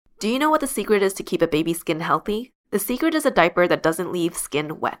Do you know what the secret is to keep a baby's skin healthy? The secret is a diaper that doesn't leave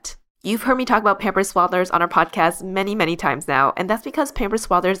skin wet. You've heard me talk about Pampers Swaddlers on our podcast many times now, and that's because Pampers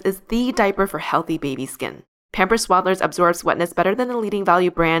Swaddlers is the diaper for healthy baby skin. Pampers Swaddlers absorbs wetness better than the leading value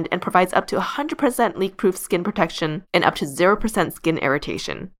brand and provides up to 100% leak-proof skin protection and up to 0% skin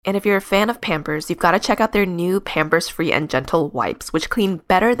irritation. And if you're a fan of Pampers, you've got to check out their new Pampers Free and Gentle wipes, which clean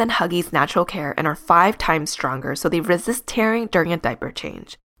better than Huggies Natural Care and are 5 times stronger, so they resist tearing during a diaper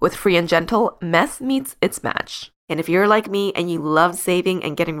change. With Free and Gentle, mess meets its match. And if you're like me and you love saving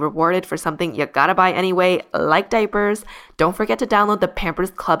and getting rewarded for something you gotta buy anyway, like diapers, don't forget to download the Pampers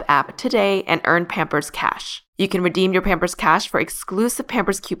Club app today and earn Pampers Cash. You can redeem your Pampers Cash for exclusive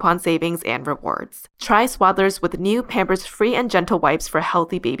Pampers coupon savings and rewards. Try Swaddlers with new Pampers Free and Gentle wipes for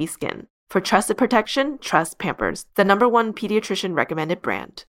healthy baby skin. For trusted protection, trust Pampers, the #1 pediatrician recommended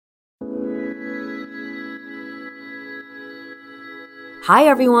brand. Hi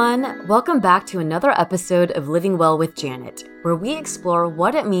everyone! Welcome back to another episode of Living Well with Janet, where we explore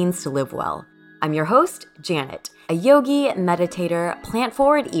what it means to live well. I'm your host, Janet, a yogi, meditator,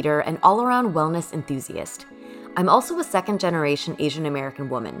 plant-forward eater, and all-around wellness enthusiast. I'm also a second-generation Asian American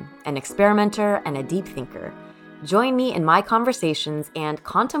woman, an experimenter, and a deep thinker. Join me in my conversations and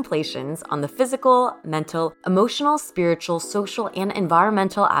contemplations on the physical, mental, emotional, spiritual, social, and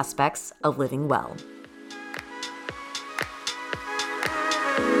environmental aspects of living well.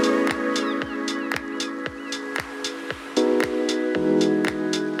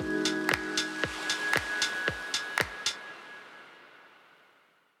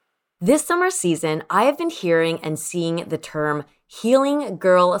 This summer season, I have been hearing and seeing the term healing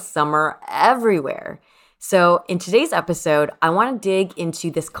girl summer everywhere. So in today's episode, I want to dig into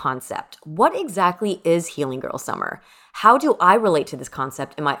this concept. What exactly is healing girl summer? How do I relate to this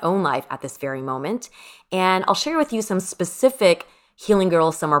concept in my own life at this very moment? And I'll share with you some specific healing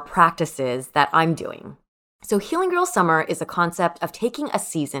girl summer practices that I'm doing. So healing girl summer is a concept of taking a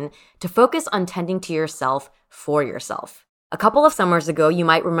season to focus on tending to yourself for yourself. A couple of summers ago, you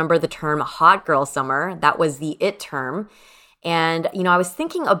might remember the term hot girl summer. That was the it term. And, I was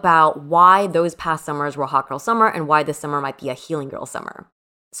thinking about why those past summers were hot girl summer and why this summer might be a healing girl summer.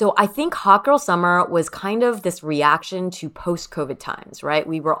 So I think hot girl summer was kind of this reaction to post-COVID times, right?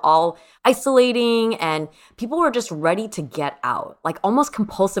 We were all isolating and people were just ready to get out, like almost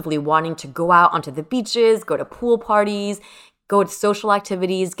compulsively wanting to go out onto the beaches, go to pool parties, go to social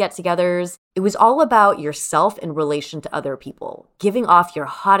activities, get-togethers. It was all about yourself in relation to other people, giving off your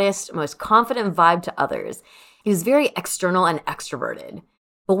hottest, most confident vibe to others. It was very external and extroverted.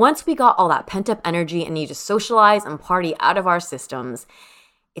 But once we got all that pent-up energy and need to socialize and party out of our systems,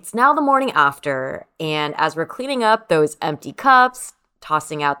 it's now the morning after, and as we're cleaning up those empty cups,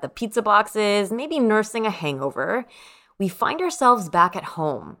 tossing out the pizza boxes, maybe nursing a hangover, we find ourselves back at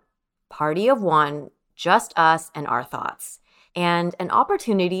home. Party of one, just us and our thoughts. And an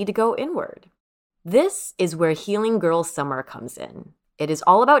opportunity to go inward. This is where Healing Girl Summer comes in. It is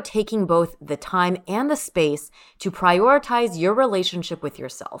all about taking both the time and the space to prioritize your relationship with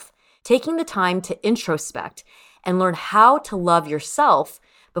yourself, taking the time to introspect and learn how to love yourself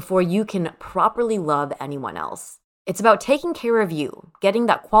before you can properly love anyone else. It's about taking care of you, getting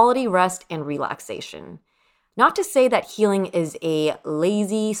that quality rest and relaxation. Not to say that healing is a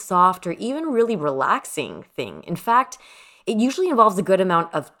lazy, soft, or even really relaxing thing. In fact, it usually involves a good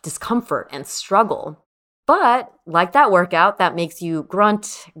amount of discomfort and struggle. But like that workout that makes you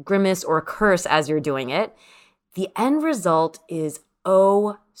grunt, grimace, or curse as you're doing it, the end result is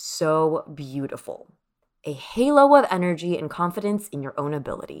oh so beautiful. A halo of energy and confidence in your own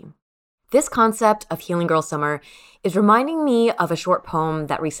ability. This concept of Healing Girl Summer is reminding me of a short poem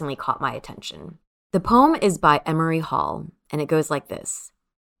that recently caught my attention. The poem is by Emery Hall, and it goes like this.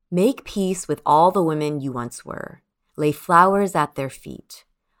 Make peace with all the women you once were. Lay flowers at their feet.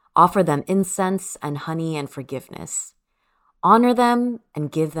 Offer them incense and honey and forgiveness. Honor them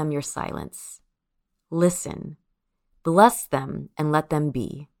and give them your silence. Listen. Bless them and let them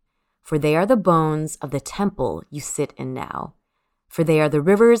be. For they are the bones of the temple you sit in now. For they are the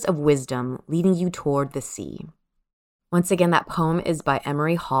rivers of wisdom leading you toward the sea. Once again, that poem is by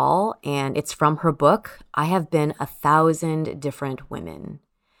Emery Hall, and it's from her book, I Have Been 1,000 Different Women.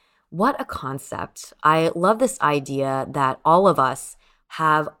 What a concept. I love this idea that all of us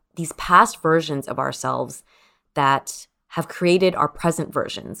have these past versions of ourselves that have created our present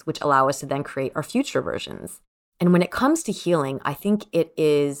versions, which allow us to then create our future versions. And when it comes to healing, I think it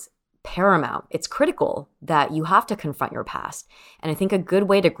is paramount. It's critical that you have to confront your past. And I think a good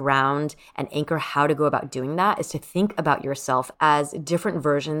way to ground and anchor how to go about doing that is to think about yourself as different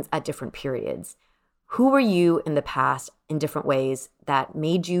versions at different periods. Who were you in the past in different ways that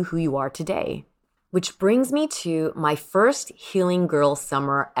made you who you are today? Which brings me to my first Healing Girl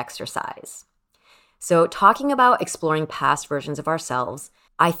Summer exercise. So talking about exploring past versions of ourselves,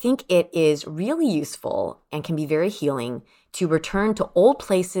 I think it is really useful and can be very healing to return to old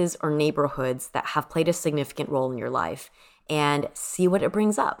places or neighborhoods that have played a significant role in your life and see what it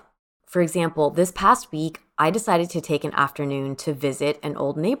brings up. For example, this past week, I decided to take an afternoon to visit an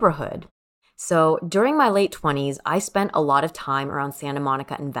old neighborhood. So during my late 20s, I spent a lot of time around Santa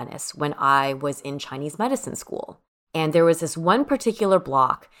Monica and Venice when I was in Chinese medicine school. And there was this one particular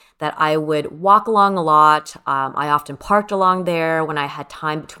block that I would walk along a lot. I often parked along there when I had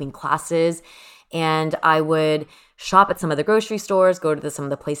time between classes. And I would shop at some of the grocery stores, go to some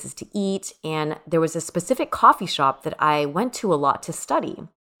of the places to eat. And there was a specific coffee shop that I went to a lot to study.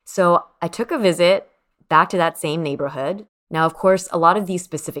 So I took a visit back to that same neighborhood. Now, of course, a lot of these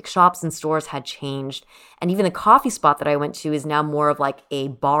specific shops and stores had changed. And even the coffee spot that I went to is now more of like a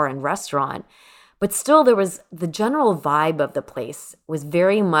bar and restaurant. But still, there was the general vibe of the place was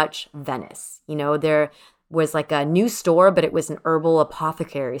very much Venice. You know, there was like a new store, but it was an herbal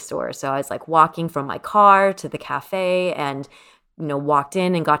apothecary store. So I was like walking from my car to the cafe and, walked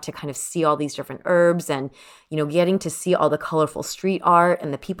in and got to kind of see all these different herbs and, getting to see all the colorful street art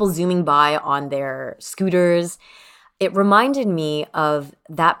and the people zooming by on their scooters. It reminded me of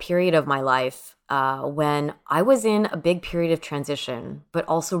that period of my life when I was in a big period of transition, but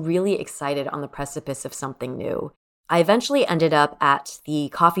also really excited on the precipice of something new. I eventually ended up at the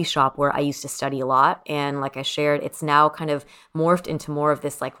coffee shop where I used to study a lot. And like I shared, it's now kind of morphed into more of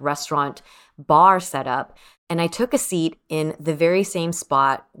this like restaurant bar setup. And I took a seat in the very same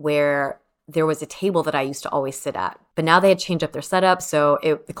spot where there was a table that I used to always sit at. But now they had changed up their setup, so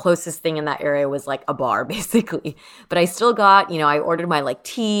the closest thing in that area was like a bar, basically. But I still got, I ordered my like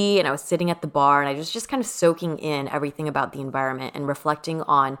tea, and I was sitting at the bar, and I was just kind of soaking in everything about the environment and reflecting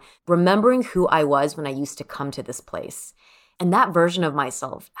on remembering who I was when I used to come to this place. And that version of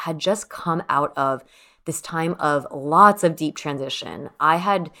myself had just come out of this time of lots of deep transition. I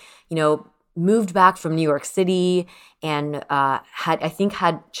had, moved back from New York City and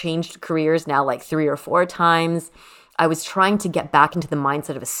had changed careers now like 3 or 4 times. I was trying to get back into the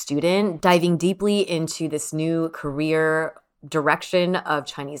mindset of a student, diving deeply into this new career direction of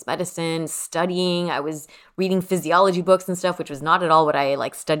Chinese medicine, studying. I was reading physiology books and stuff, which was not at all what I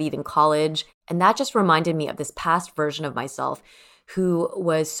studied in college. And that just reminded me of this past version of myself who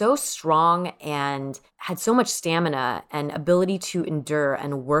was so strong and had so much stamina and ability to endure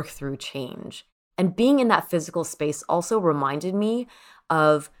and work through change. And being in that physical space also reminded me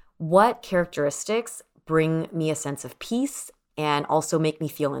of what characteristics bring me a sense of peace and also make me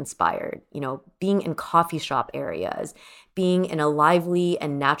feel inspired. Being in coffee shop areas, being in a lively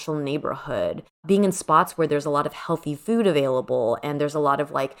and natural neighborhood, being in spots where there's a lot of healthy food available and there's a lot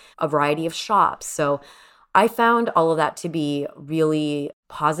of a variety of shops. So I found all of that to be really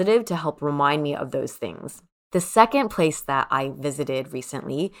positive to help remind me of those things. The second place that I visited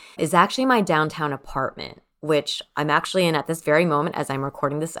recently is actually my downtown apartment, which I'm actually in at this very moment as I'm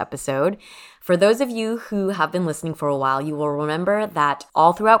recording this episode. For those of you who have been listening for a while, you will remember that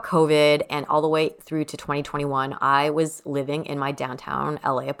all throughout COVID and all the way through to 2021, I was living in my downtown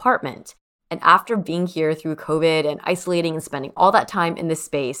LA apartment. And after being here through COVID and isolating and spending all that time in this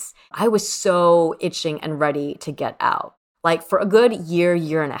space, I was so itching and ready to get out. For a good year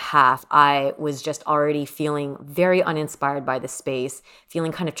and a half, I was just already feeling very uninspired by the space,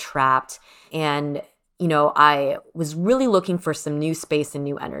 feeling kind of trapped. And, I was really looking for some new space and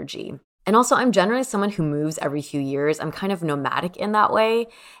new energy. And also, I'm generally someone who moves every few years. I'm kind of nomadic in that way.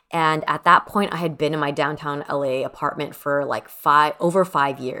 And at that point, I had been in my downtown LA apartment for over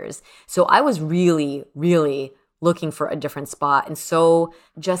 5 years. So I was really, really looking for a different spot. And so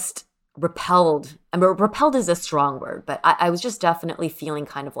just repelled. Repelled is a strong word, but I was just definitely feeling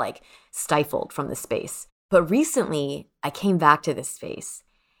kind of stifled from the space. But recently, I came back to this space.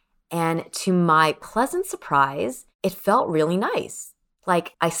 And to my pleasant surprise, it felt really nice.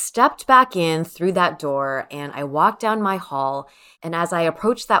 I stepped back in through that door and I walked down my hall. And as I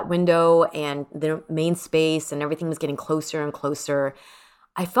approached that window and the main space and everything was getting closer and closer,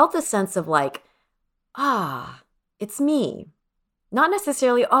 I felt the sense of it's me. Not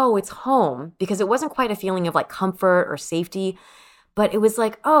necessarily, it's home, because it wasn't quite a feeling of comfort or safety, but it was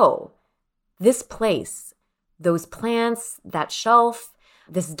this place, those plants, that shelf,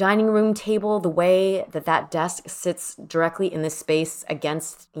 this dining room table, the way that desk sits directly in this space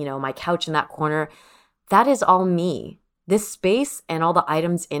against, my couch in that corner, that is all me. This space and all the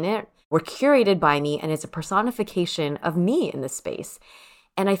items in it were curated by me, and it's a personification of me in this space.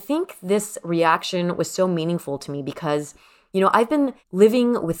 And I think this reaction was so meaningful to me because, I've been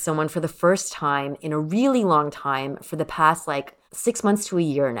living with someone for the first time in a really long time for the past 6 months to a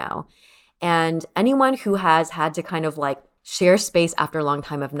year now. And anyone who has had to kind of share space after a long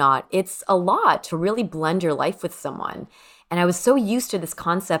time of not, it's a lot to really blend your life with someone. And I was so used to this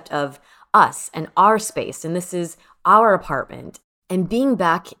concept of us and our space, and this is our apartment. And being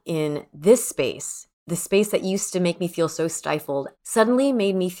back in this space, the space that used to make me feel so stifled, suddenly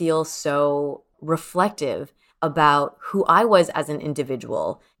made me feel so reflective about who I was as an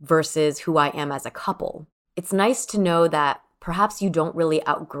individual versus who I am as a couple. It's nice to know that perhaps you don't really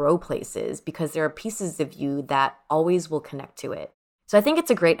outgrow places because there are pieces of you that always will connect to it. So I think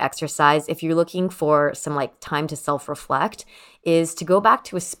it's a great exercise if you're looking for some time to self-reflect, is to go back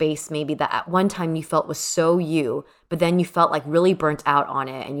to a space maybe that at one time you felt was so you, but then you felt really burnt out on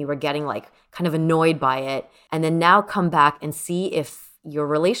it and you were getting kind of annoyed by it. And then now come back and see if your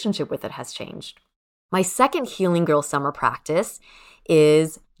relationship with it has changed. My second Healing Girl Summer practice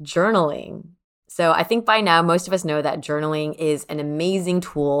is journaling. So I think by now, most of us know that journaling is an amazing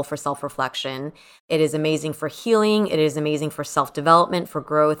tool for self-reflection. It is amazing for healing. It is amazing for self-development, for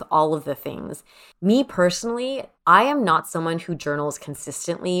growth, all of the things. Me personally, I am not someone who journals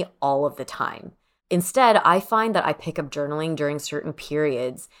consistently all of the time. Instead, I find that I pick up journaling during certain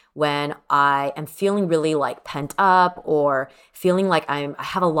periods when I am feeling really pent up or feeling like I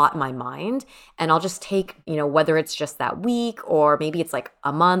have a lot in my mind. And I'll just take, whether it's just that week or maybe it's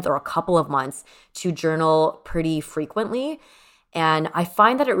a month or a couple of months to journal pretty frequently. And I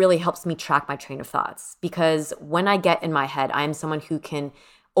find that it really helps me track my train of thoughts because when I get in my head, I am someone who can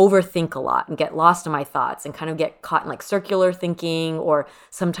overthink a lot and get lost in my thoughts and kind of get caught in circular thinking, or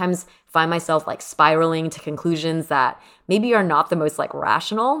sometimes find myself spiraling to conclusions that maybe are not the most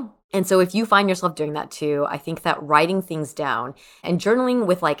rational. And so if you find yourself doing that too, I think that writing things down and journaling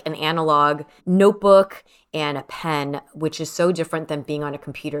with an analog notebook and a pen, which is so different than being on a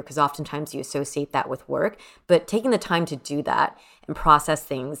computer because oftentimes you associate that with work, but taking the time to do that and process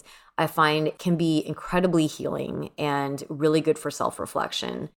things, I find can be incredibly healing and really good for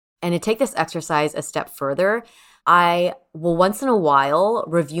self-reflection. And to take this exercise a step further, I will once in a while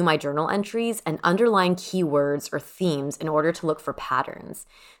review my journal entries and underline keywords or themes in order to look for patterns.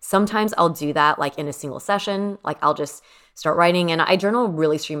 Sometimes I'll do that in a single session, I'll just start writing, and I journal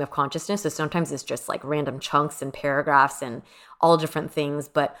really stream of consciousness. So sometimes it's just random chunks and paragraphs and all different things,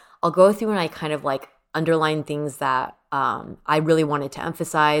 but I'll go through and I kind of underline things that I really wanted to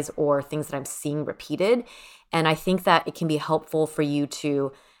emphasize or things that I'm seeing repeated. And I think that it can be helpful for you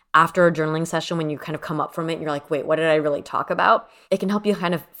to, after a journaling session, when you kind of come up from it and you're wait, what did I really talk about? It can help you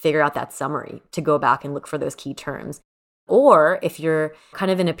kind of figure out that summary to go back and look for those key terms. Or if you're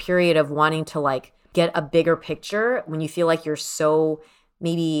kind of in a period of wanting to get a bigger picture, when you feel you're so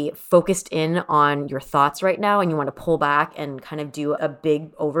maybe focused in on your thoughts right now and you want to pull back and kind of do a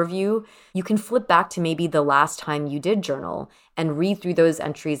big overview, you can flip back to maybe the last time you did journal and read through those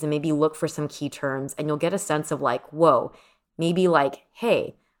entries and maybe look for some key terms, and you'll get a sense of whoa, maybe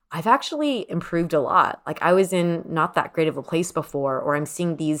hey, I've actually improved a lot. I was in not that great of a place before, or I'm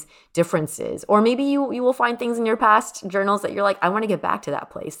seeing these differences. Or maybe you will find things in your past journals that you're I want to get back to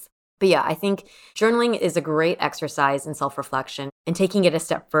that place. But yeah, I think journaling is a great exercise in self-reflection, and taking it a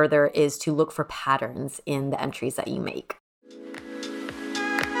step further is to look for patterns in the entries that you make.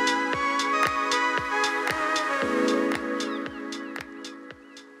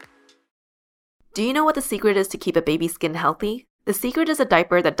 Do you know what the secret is to keep a baby's skin healthy? The secret is a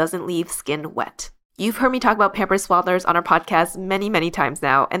diaper that doesn't leave skin wet. You've heard me talk about Pampers Swaddlers on our podcast many, many times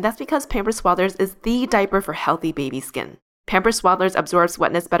now, and that's because Pampers Swaddlers is the diaper for healthy baby skin. Pampers Swaddlers absorbs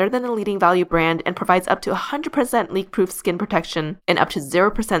wetness better than the leading value brand and provides up to 100% leak-proof skin protection and up to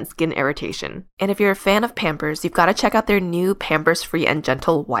 0% skin irritation. And if you're a fan of Pampers, you've got to check out their new Pampers Free and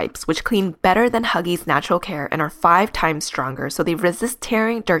Gentle wipes, which clean better than Huggies Natural Care and are 5 times stronger, so they resist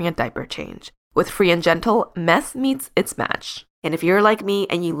tearing during a diaper change. With Free and Gentle, mess meets its match. And if you're like me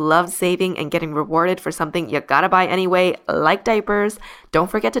and you love saving and getting rewarded for something you gotta buy anyway, like diapers,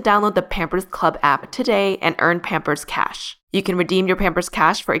 don't forget to download the Pampers Club app today and earn Pampers Cash. You can redeem your Pampers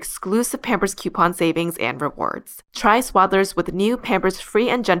Cash for exclusive Pampers coupon savings and rewards. Try Swaddlers with new Pampers Free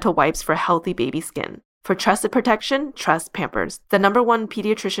and Gentle wipes for healthy baby skin. For trusted protection, trust Pampers, the #1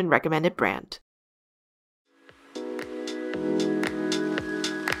 pediatrician recommended brand.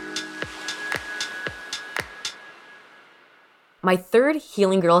 My third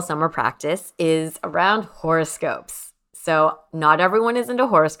Healing Girl Summer practice is around horoscopes. So not everyone is into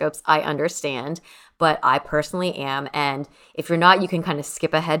horoscopes, I understand, but I personally am. And if you're not, you can kind of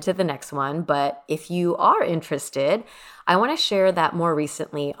skip ahead to the next one. But if you are interested, I want to share that more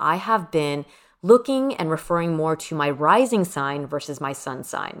recently, I have been looking and referring more to my rising sign versus my sun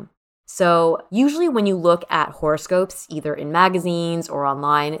sign. So usually when you look at horoscopes, either in magazines or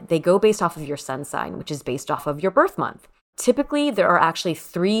online, they go based off of your sun sign, which is based off of your birth month. Typically, there are actually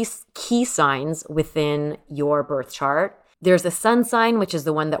 3 key signs within your birth chart. There's a sun sign, which is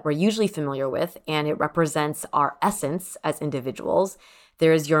the one that we're usually familiar with, and it represents our essence as individuals.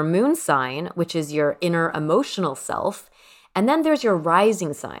 There's your moon sign, which is your inner emotional self. And then there's your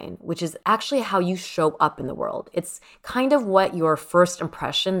rising sign, which is actually how you show up in the world. It's kind of what your first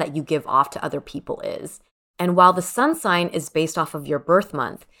impression that you give off to other people is. And while the sun sign is based off of your birth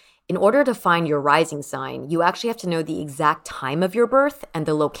month, in order to find your rising sign, you actually have to know the exact time of your birth and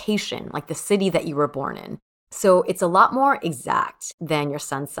the location, like the city that you were born in. So it's a lot more exact than your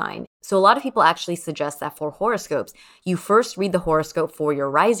sun sign. So a lot of people actually suggest that for horoscopes, you first read the horoscope for your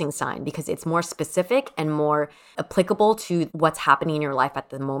rising sign because it's more specific and more applicable to what's happening in your life at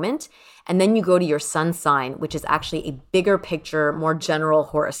the moment. And then you go to your sun sign, which is actually a bigger picture, more general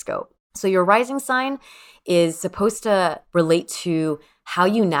horoscope. So your rising sign is supposed to relate to how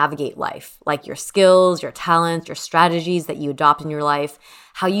you navigate life, like your skills, your talents, your strategies that you adopt in your life,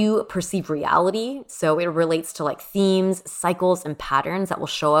 how you perceive reality. So it relates to like themes, cycles, and patterns that will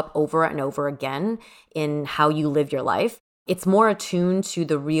show up over and over again in how you live your life. It's more attuned to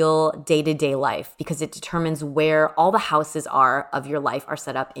the real day-to-day life because it determines where all the houses are of your life are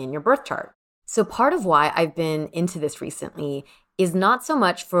set up in your birth chart. So part of why I've been into this recently is not so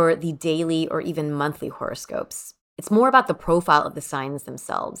much for the daily or even monthly horoscopes. It's more about the profile of the signs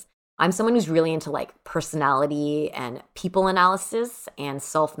themselves. I'm someone who's really into like personality and people analysis and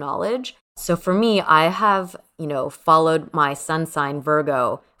self-knowledge. So for me, I have, followed my sun sign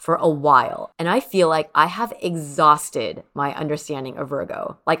Virgo for a while. And I feel like I have exhausted my understanding of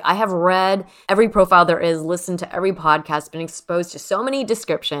Virgo. Like I have read every profile there is, listened to every podcast, been exposed to so many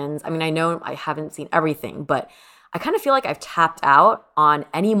descriptions. I mean, I know I haven't seen everything, but I kind of feel like I've tapped out on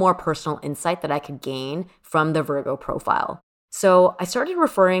any more personal insight that I could gain from the Virgo profile. So I started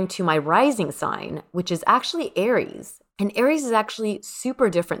referring to my rising sign, which is actually Aries. And Aries is actually super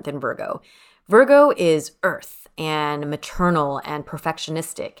different than Virgo. Virgo is earth and maternal and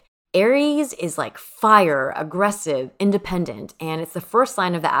perfectionistic. Aries is like fire, aggressive, independent, and it's the first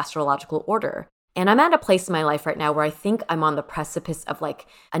sign of the astrological order. And I'm at a place in my life right now where I think I'm on the precipice of like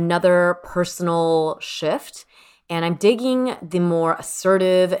another personal shift. And I'm digging the more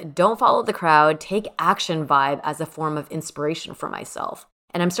assertive, don't follow the crowd, take action vibe as a form of inspiration for myself.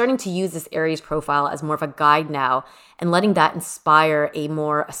 And I'm starting to use this Aries profile as more of a guide now and letting that inspire a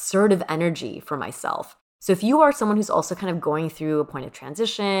more assertive energy for myself. So if you are someone who's also kind of going through a point of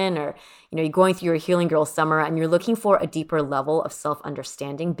transition or, you're going through your healing girl summer and you're looking for a deeper level of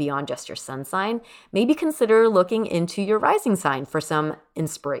self-understanding beyond just your sun sign, maybe consider looking into your rising sign for some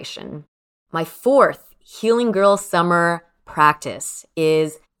inspiration. My 4th healing girl summer practice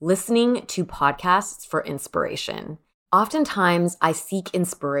is listening to podcasts for inspiration. Oftentimes, I seek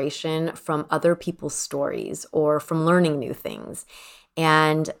inspiration from other people's stories or from learning new things.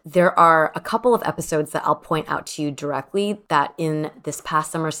 And there are a couple of episodes that I'll point out to you directly that in this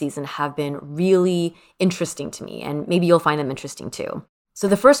past summer season have been really interesting to me, and maybe you'll find them interesting too. So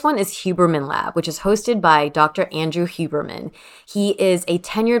the first one is Huberman Lab, which is hosted by Dr. Andrew Huberman. He is a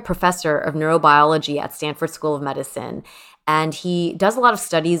tenured professor of neurobiology at Stanford School of Medicine, and he does a lot of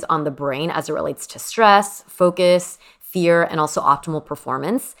studies on the brain as it relates to stress, focus, fear, and also optimal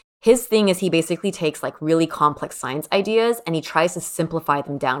performance. His thing is he basically takes like really complex science ideas and he tries to simplify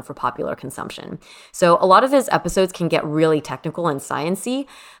them down for popular consumption. So a lot of his episodes can get really technical and sciencey,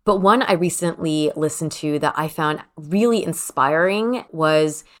 but one I recently listened to that I found really inspiring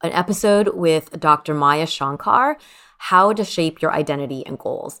was an episode with Dr. Maya Shankar, How to Shape Your Identity and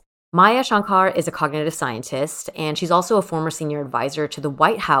Goals. Maya Shankar is a cognitive scientist, and she's also a former senior advisor to the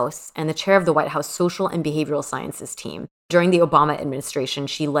White House and the chair of the White House Social and Behavioral Sciences team. During the Obama administration,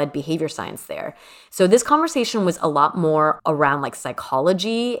 she led behavior science there. So this conversation was a lot more around like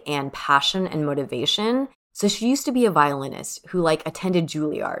psychology and passion and motivation. So she used to be a violinist who attended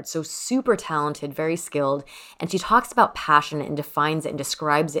Juilliard, so super talented, very skilled. And she talks about passion and defines it and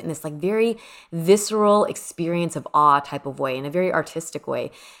describes it in this very visceral experience of awe type of way, in a very artistic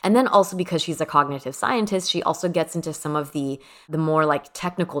way. And then also because she's a cognitive scientist, she also gets into some of the more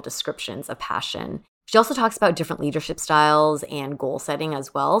technical descriptions of passion. She also talks about different leadership styles and goal setting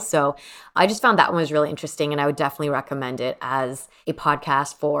as well. So I just found that one was really interesting, and I would definitely recommend it as a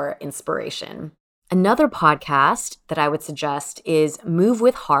podcast for inspiration. Another podcast that I would suggest is Move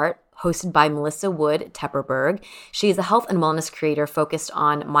with Heart, hosted by Melissa Wood Tepperberg. She is a health and wellness creator focused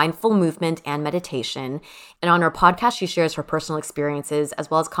on mindful movement and meditation. And on her podcast, she shares her personal experiences as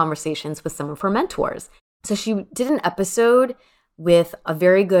well as conversations with some of her mentors. So she did an episode with a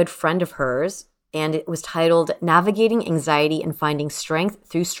very good friend of hers, and it was titled Navigating Anxiety and Finding Strength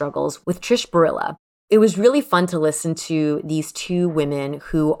Through Struggles with Trish Barilla. It was really fun to listen to these two women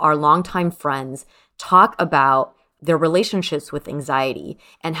who are longtime friends talk about their relationships with anxiety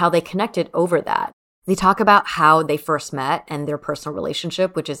and how they connected over that. They talk about how they first met and their personal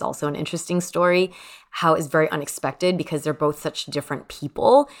relationship, which is also an interesting story, how it's very unexpected because they're both such different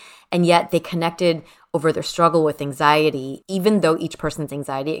people, and yet they connected over their struggle with anxiety, even though each person's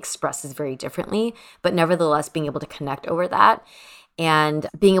anxiety expresses very differently, but nevertheless being able to connect over that. And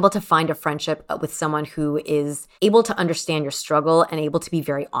being able to find a friendship with someone who is able to understand your struggle and able to be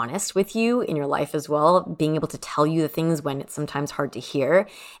very honest with you in your life as well, being able to tell you the things when it's sometimes hard to hear.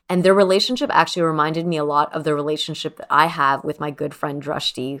 And their relationship actually reminded me a lot of the relationship that I have with my good friend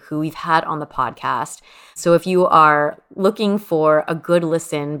Drashti, who we've had on the podcast. So if you are looking for a good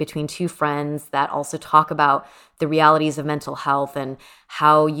listen between two friends that also talk about the realities of mental health and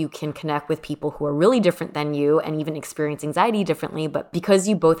how you can connect with people who are really different than you and even experience anxiety differently, but because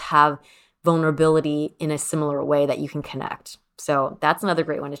you both have vulnerability in a similar way that you can connect. So that's another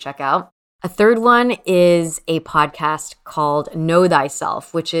great one to check out. A third one is a podcast called Know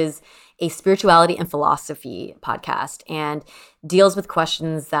Thyself, which is a spirituality and philosophy podcast and deals with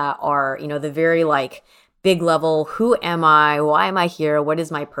questions that are, the very big level. Who am I? Why am I here? What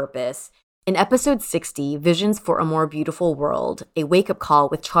is my purpose? In episode 60, Visions for a More Beautiful World, a wake-up call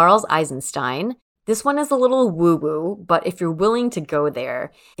with Charles Eisenstein. This one is a little woo-woo, but if you're willing to go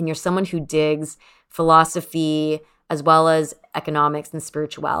there and you're someone who digs philosophy as well as economics and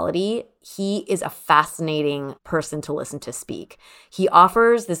spirituality, he is a fascinating person to listen to speak. He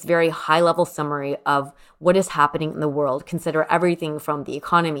offers this very high-level summary of what is happening in the world. Consider everything from the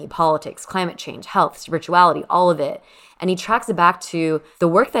economy, politics, climate change, health, spirituality, all of it. And he tracks it back to the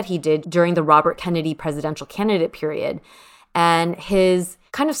work that he did during the Robert Kennedy presidential candidate period. And his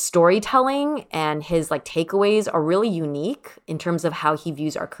kind of storytelling and his takeaways are really unique in terms of how he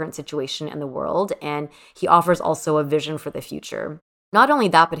views our current situation in the world. And he offers also a vision for the future. Not only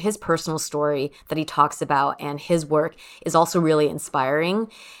that, but his personal story that he talks about and his work is also really inspiring.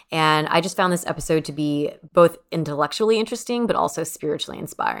 And I just found this episode to be both intellectually interesting, but also spiritually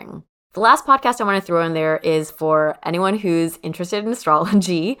inspiring. The last podcast I want to throw in there is for anyone who's interested in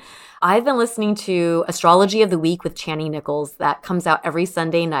astrology. I've been listening to Astrology of the Week with Chani Nichols that comes out every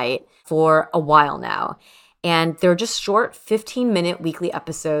Sunday night for a while now. And they're just short 15-minute weekly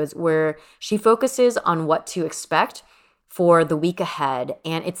episodes where she focuses on what to expect for the week ahead.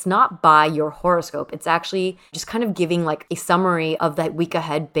 And it's not by your horoscope. It's actually just kind of giving a summary of that week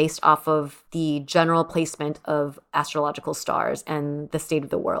ahead based off of the general placement of astrological stars and the state of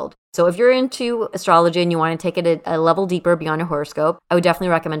the world. So if you're into astrology and you want to take it a level deeper beyond a horoscope, I would definitely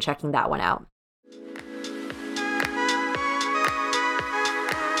recommend checking that one out.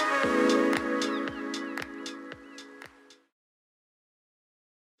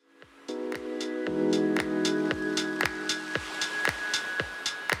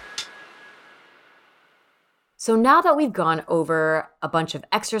 So now that we've gone over a bunch of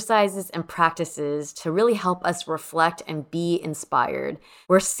exercises and practices to really help us reflect and be inspired,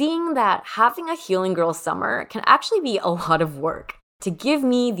 we're seeing that having a Healing Girl summer can actually be a lot of work. To give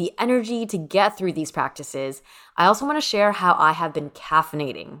me the energy to get through these practices, I also want to share how I have been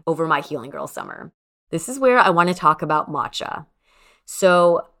caffeinating over my Healing Girl summer. This is where I want to talk about matcha.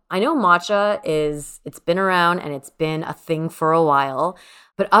 So I know matcha it's been around and it's been a thing for a while.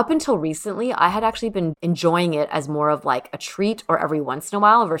 But up until recently, I had actually been enjoying it as more of a treat or every once in a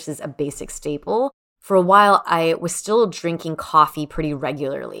while versus a basic staple. For a while, I was still drinking coffee pretty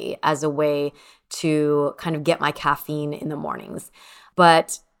regularly as a way to kind of get my caffeine in the mornings.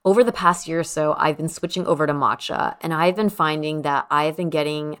 But over the past year or so, I've been switching over to matcha, and I've been finding that I've been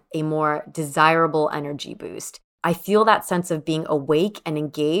getting a more desirable energy boost. I feel that sense of being awake and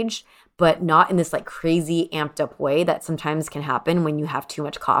engaged, but not in this crazy amped up way that sometimes can happen when you have too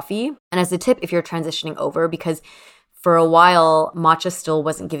much coffee. And as a tip, if you're transitioning over, because for a while, matcha still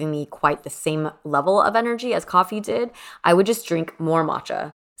wasn't giving me quite the same level of energy as coffee did, I would just drink more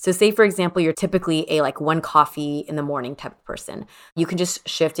matcha. So say, for example, you're typically a one coffee in the morning type of person. You can just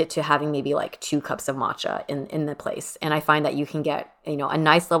shift it to having maybe 2 cups of matcha in the place. And I find that you can get, a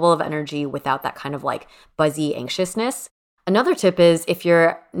nice level of energy without that kind of buzzy anxiousness. Another tip is if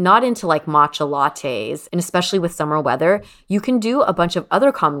you're not into like matcha lattes, and especially with summer weather, you can do a bunch of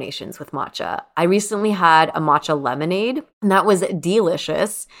other combinations with matcha. I recently had a matcha lemonade, and that was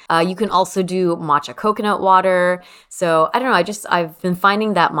delicious. You can also do matcha coconut water. So I don't know, I've been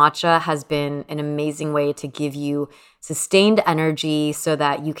finding that matcha has been an amazing way to give you sustained energy so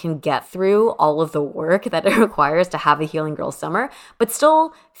that you can get through all of the work that it requires to have a Healing Girl summer, but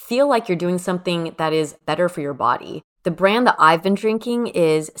still feel like you're doing something that is better for your body. The brand that I've been drinking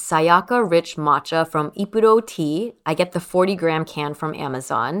is Sayaka Rich Matcha from Ippudo Tea. I get the 40-gram can from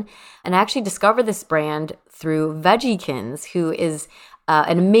Amazon. And I actually discovered this brand through Veggykins, who is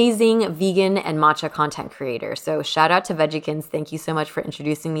an amazing vegan and matcha content creator. So shout out to Veggykins. Thank you so much for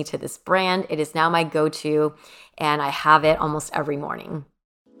introducing me to this brand. It is now my go-to, and I have it almost every morning.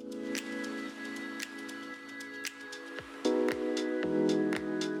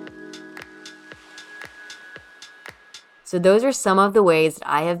 So those are some of the ways that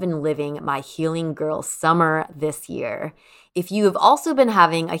I have been living my Healing Girl summer this year. If you have also been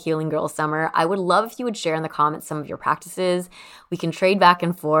having a Healing Girl summer, I would love if you would share in the comments some of your practices. We can trade back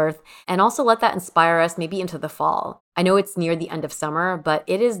and forth and also let that inspire us maybe into the fall. I know it's near the end of summer, but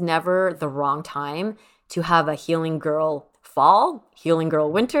it is never the wrong time to have a Healing Girl fall, Healing Girl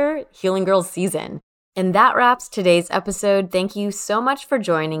winter, Healing Girl season. And that wraps today's episode. Thank you so much for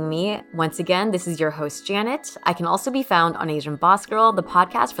joining me. Once again, this is your host, Janet. I can also be found on Asian Boss Girl, the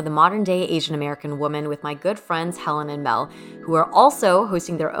podcast for the modern day Asian American woman with my good friends Helen and Mel, who are also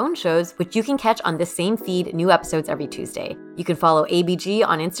hosting their own shows, which you can catch on this same feed, new episodes every Tuesday. You can follow ABG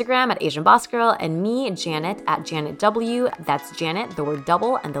on Instagram at Asian Boss Girl and me, Janet, at Janet W. That's Janet, the word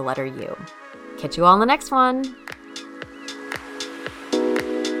double and the letter U. Catch you all in the next one.